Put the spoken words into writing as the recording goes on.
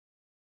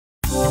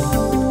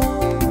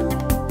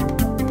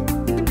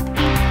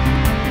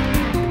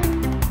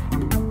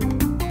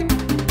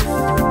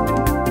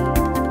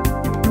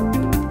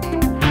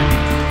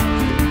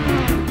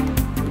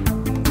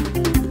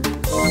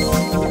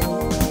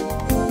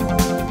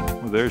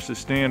there's the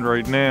stand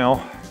right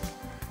now.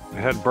 It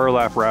had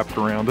burlap wrapped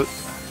around it.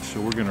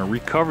 So we're gonna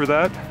recover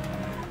that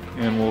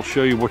and we'll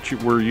show you what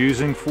we're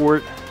using for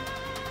it.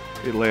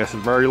 It lasts a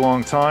very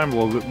long time, a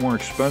little bit more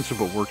expensive,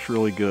 but works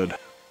really good.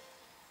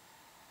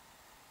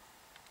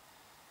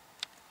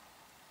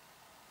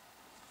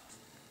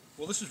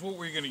 Well, this is what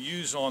we're going to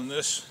use on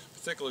this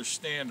particular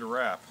stand to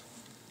wrap.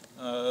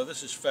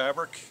 This is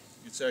fabric.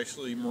 It's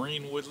actually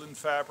marine woodland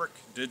fabric,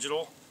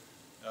 digital,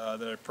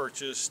 that I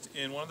purchased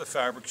in one of the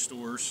fabric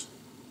stores.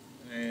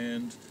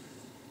 And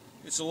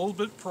it's a little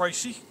bit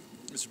pricey.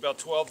 It's about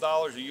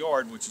 $12 a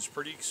yard, which is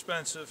pretty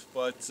expensive,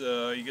 but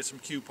you get some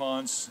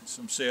coupons,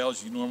 some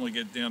sales. You normally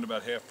get down to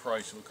about half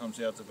price, so it comes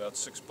out to about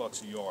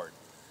 $6 a yard.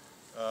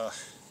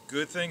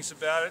 Good things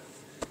about it,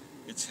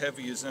 it's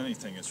heavy as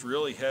anything. It's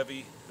really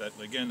heavy. That,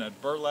 again,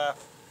 that burlap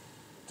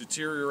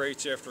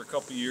deteriorates after a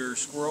couple years.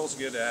 Squirrels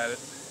get at it,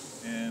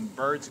 and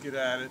birds get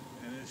at it,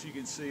 and as you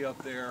can see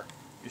up there,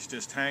 it's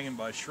just hanging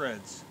by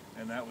shreds,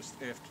 and that was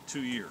after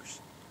 2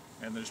 years,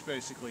 and there's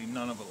basically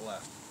none of it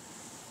left.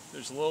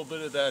 There's a little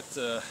bit of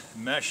that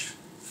mesh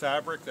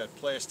fabric, that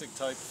plastic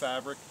type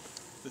fabric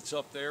that's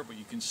up there, but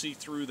you can see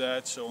through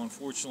that, so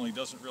unfortunately it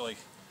doesn't really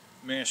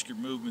mask your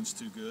movements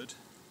too good.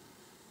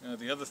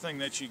 The other thing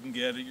that you can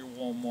get at your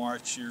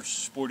Walmarts, your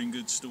sporting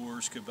goods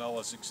stores,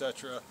 Cabela's,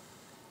 etc.,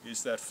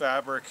 is that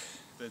fabric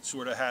that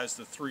sort of has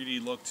the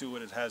 3D look to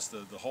it. It has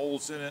the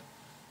holes in it.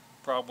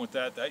 Problem with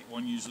that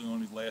one usually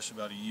only lasts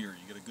about a year.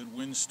 You get a good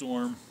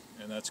windstorm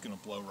and that's going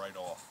to blow right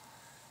off.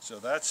 So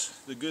that's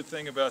the good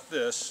thing about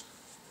this.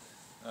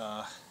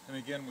 And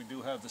again, we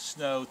do have the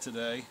snow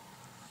today.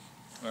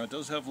 It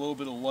does have a little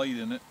bit of light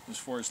in it as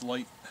far as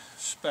light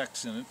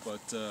specks in it,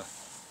 but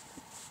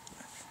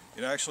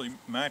it actually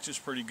matches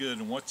pretty good.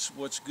 And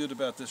what's good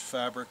about this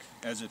fabric,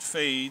 as it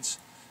fades,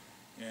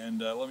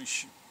 and let me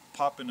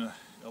pop in a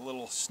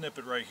little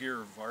snippet right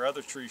here of our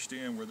other tree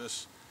stand where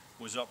this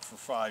was up for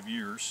 5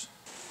 years.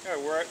 Yeah,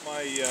 we're at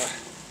my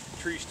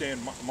tree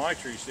stand, my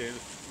tree stand,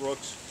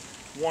 Brooks,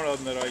 one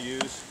of them that I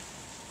use,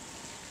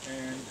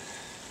 and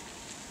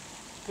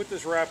put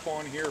this wrap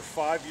on here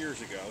 5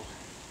 years ago.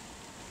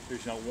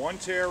 There's not one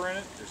tear in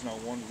it, there's not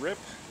one rip,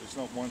 there's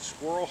not one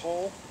squirrel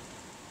hole,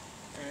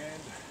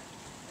 and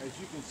as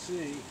you can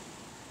see,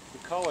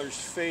 the colors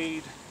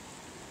fade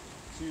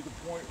to the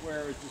point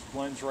where it just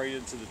blends right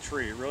into the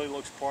tree. It really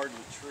looks part of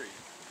the tree.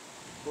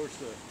 Of course,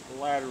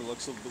 the ladder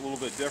looks a little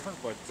bit different,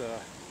 but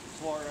as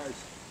far as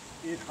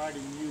it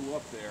hiding you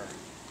up there,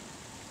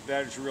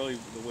 that is really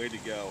the way to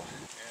go.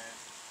 And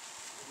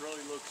it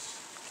really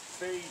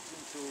fades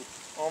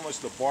into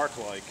almost a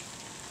bark-like,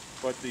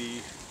 but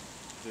the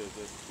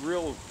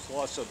real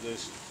plus of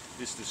this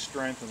is the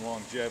strength and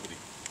longevity.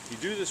 If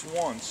you do this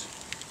once,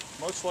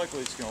 most likely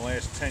it's going to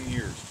last 10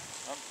 years.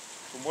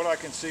 From what I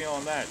can see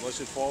on that,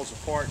 unless it falls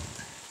apart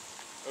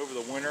over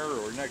the winter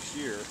or next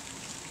year,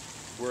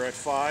 we're at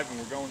 5 and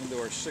we're going into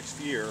our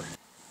 6th year.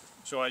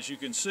 So as you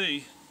can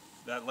see,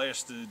 that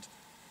lasted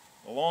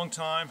a long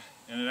time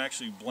and it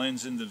actually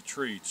blends into the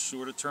tree. It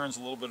sort of turns a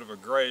little bit of a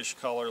grayish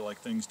color like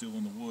things do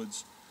in the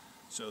woods.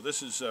 So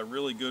this is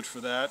really good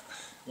for that.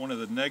 One of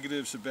the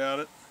negatives about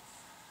it,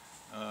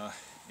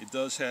 it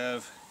does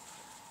have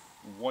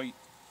white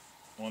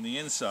on the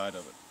inside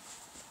of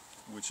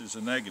it, which is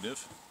a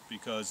negative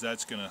because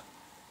that's going to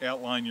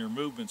outline your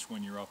movements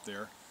when you're up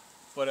there.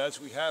 But as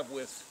we have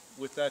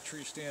with that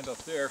tree stand up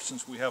there,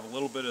 since we have a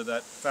little bit of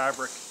that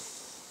fabric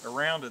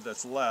around it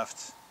that's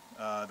left,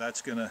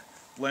 that's going to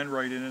blend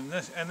right in,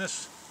 and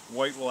this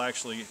white will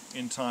actually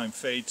in time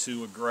fade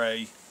to a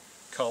gray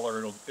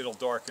color. It'll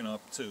darken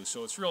up too.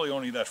 So it's really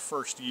only that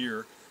first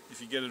year.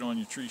 If you get it on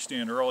your tree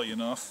stand early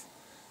enough,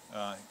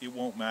 it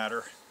won't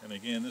matter. And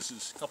again, this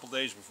is a couple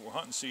days before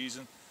hunting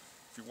season.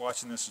 If you're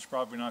watching this, it's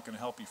probably not going to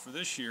help you for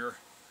this year,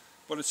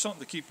 but it's something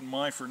to keep in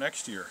mind for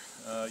next year.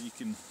 You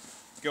can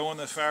go in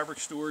the fabric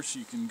stores,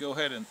 you can go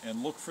ahead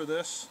and look for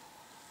this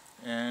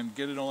and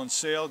get it on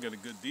sale, get a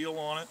good deal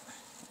on it,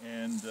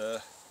 and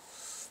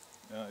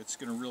it's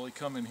going to really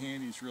come in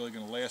handy. It's really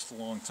going to last a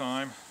long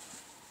time.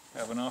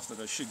 Have enough that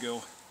I should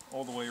go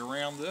all the way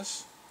around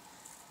this,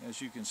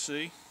 as you can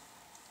see.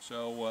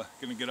 So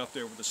going to get up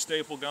there with a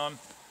staple gun,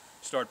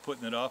 start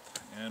putting it up,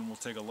 and we'll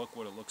take a look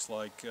what it looks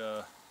like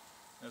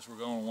as we're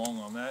going along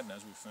on that and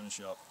as we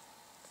finish up.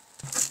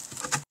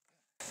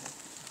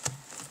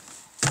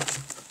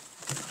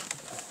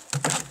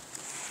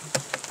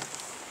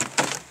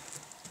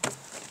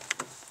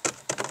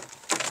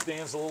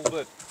 Stand's a little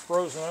bit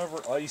frozen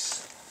over,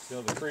 ice. You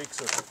know, the creeks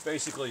are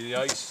basically the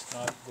ice,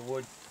 not the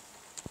wood.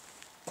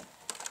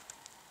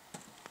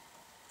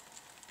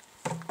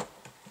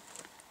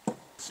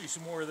 See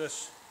some more of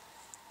this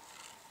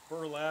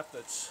burlap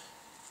that's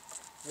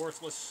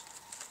worthless.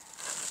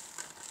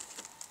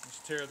 Let's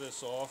tear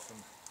this off, and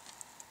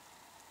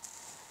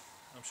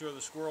I'm sure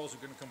the squirrels are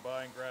going to come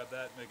by and grab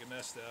that and make a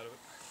nest out of it.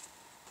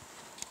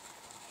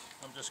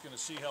 I'm just going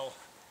to see how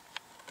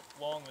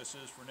long this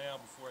is for now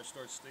before I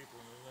start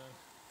stapling it in.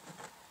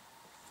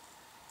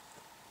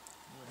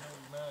 How do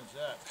you manage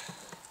that?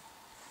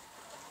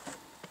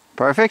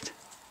 Perfect?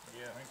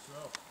 Yeah, I think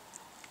so.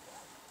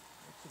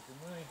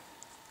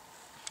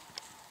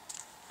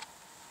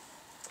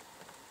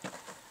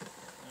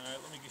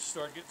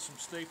 start getting some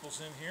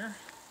staples in here.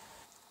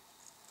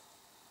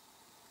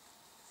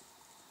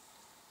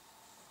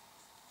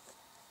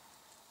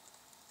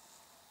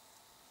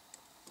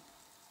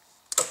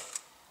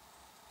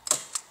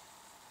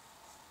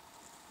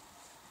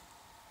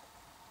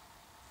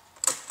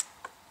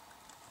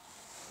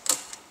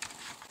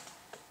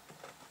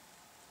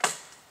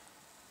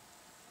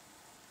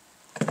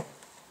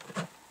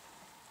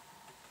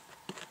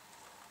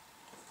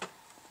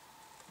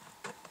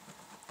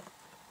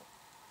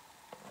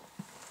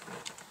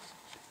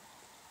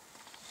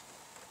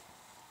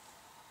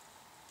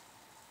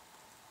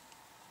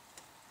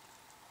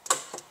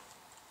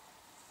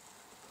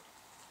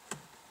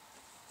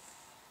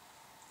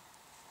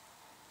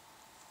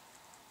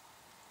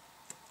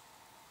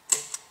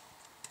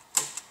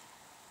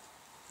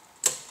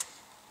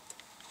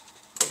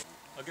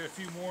 I'll get a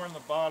few more on the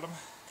bottom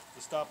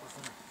to stop it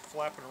from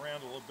flapping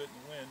around a little bit in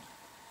the wind.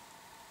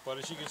 But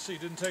as you can see,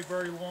 it didn't take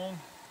very long.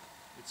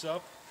 It's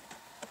up.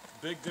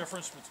 Big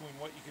difference between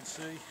what you can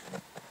see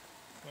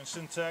when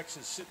Syntax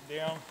is sitting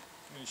down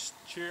in his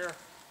chair.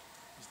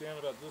 He's down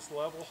about this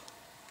level,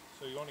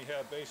 so you only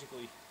have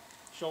basically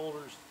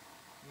shoulders,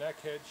 neck,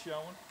 head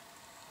showing.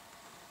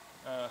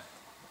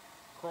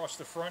 Across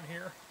the front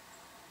here,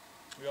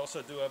 we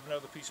also do have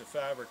another piece of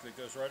fabric that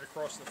goes right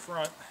across the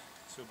front.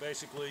 So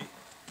basically,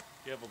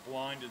 you have a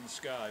blind in the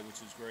sky,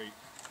 which is great.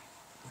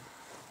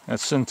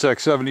 That's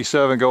Syntax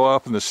 77 go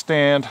up in the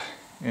stand,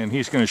 and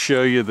he's going to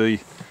show you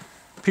the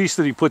piece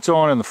that he puts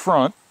on in the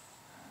front.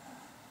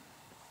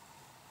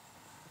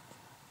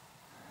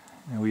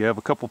 And we have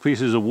a couple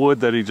pieces of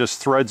wood that he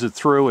just threads it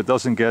through. It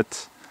doesn't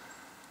get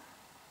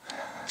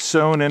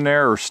sewn in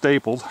there or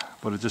stapled,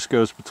 but it just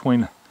goes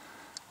between a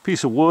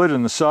piece of wood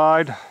and the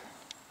side.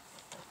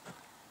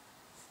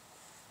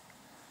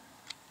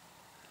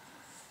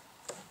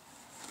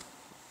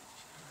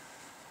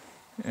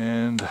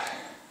 And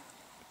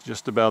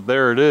just about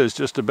there it is,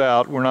 just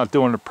about. We're not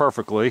doing it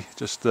perfectly,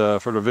 just for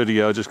the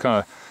video, just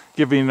kind of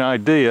give you an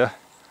idea.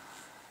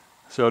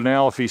 So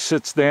now if he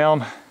sits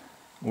down,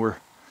 or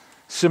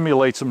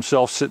simulates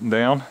himself sitting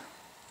down,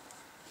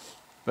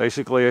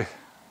 basically you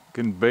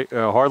can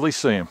hardly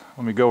see him.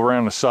 Let me go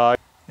around the side,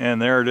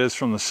 and there it is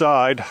from the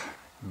side.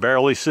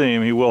 Barely see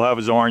him. He will have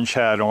his orange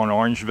hat on,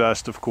 orange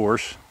vest of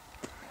course.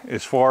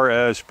 As far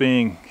as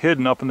being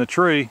hidden up in the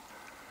tree,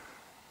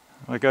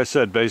 like I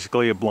said,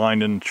 basically a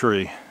blind in the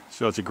tree.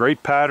 So it's a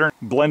great pattern.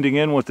 Blending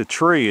in with the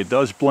tree, it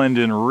does blend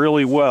in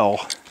really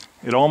well.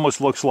 It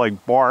almost looks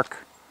like bark.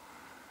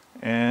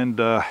 And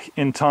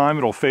in time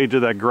it'll fade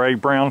to that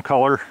gray-brown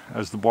color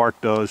as the bark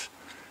does.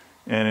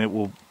 And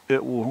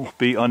it will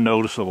be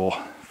unnoticeable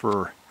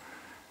for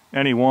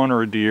anyone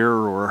or a deer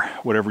or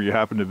whatever you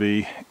happen to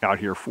be out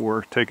here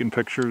for, taking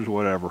pictures,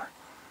 whatever.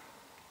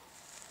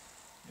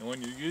 And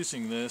when you're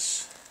using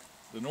this,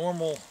 the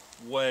normal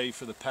way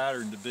for the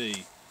pattern to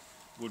be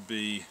would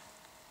be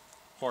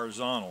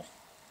horizontal,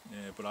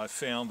 but I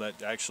found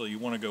that actually you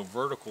want to go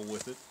vertical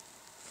with it,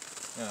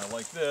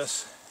 like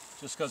this,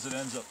 just because it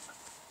ends up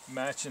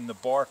matching the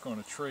bark on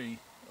a tree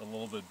a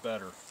little bit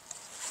better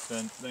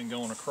than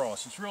going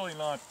across. It's really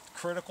not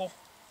critical,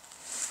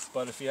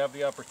 but if you have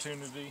the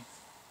opportunity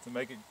to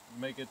make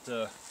it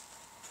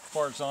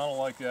horizontal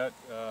like that,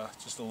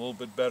 just a little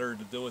bit better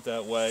to do it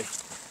that way.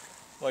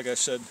 Like I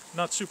said,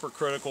 not super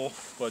critical,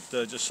 but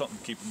just something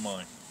to keep in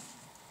mind.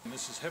 And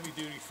this is heavy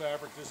duty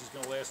fabric. This is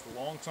going to last a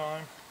long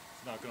time.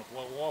 It's not going to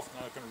blow off,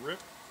 not going to rip.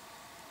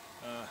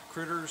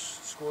 Critters,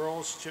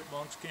 squirrels,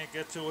 chipmunks can't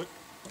get to it.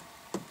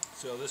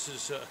 So this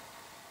is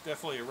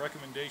definitely a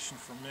recommendation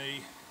for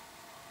me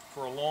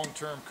for a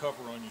long-term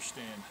cover on your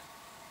stand.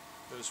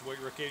 This is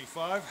White Rick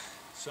 85,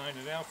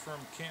 signing out from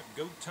Camp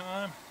Goat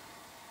Time,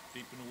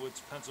 deep in the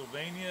woods,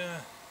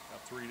 Pennsylvania,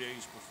 about 3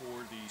 days before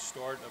the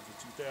start of the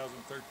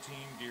 2013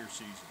 deer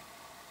season.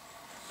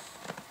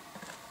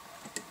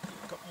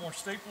 A couple more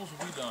staples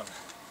will be done.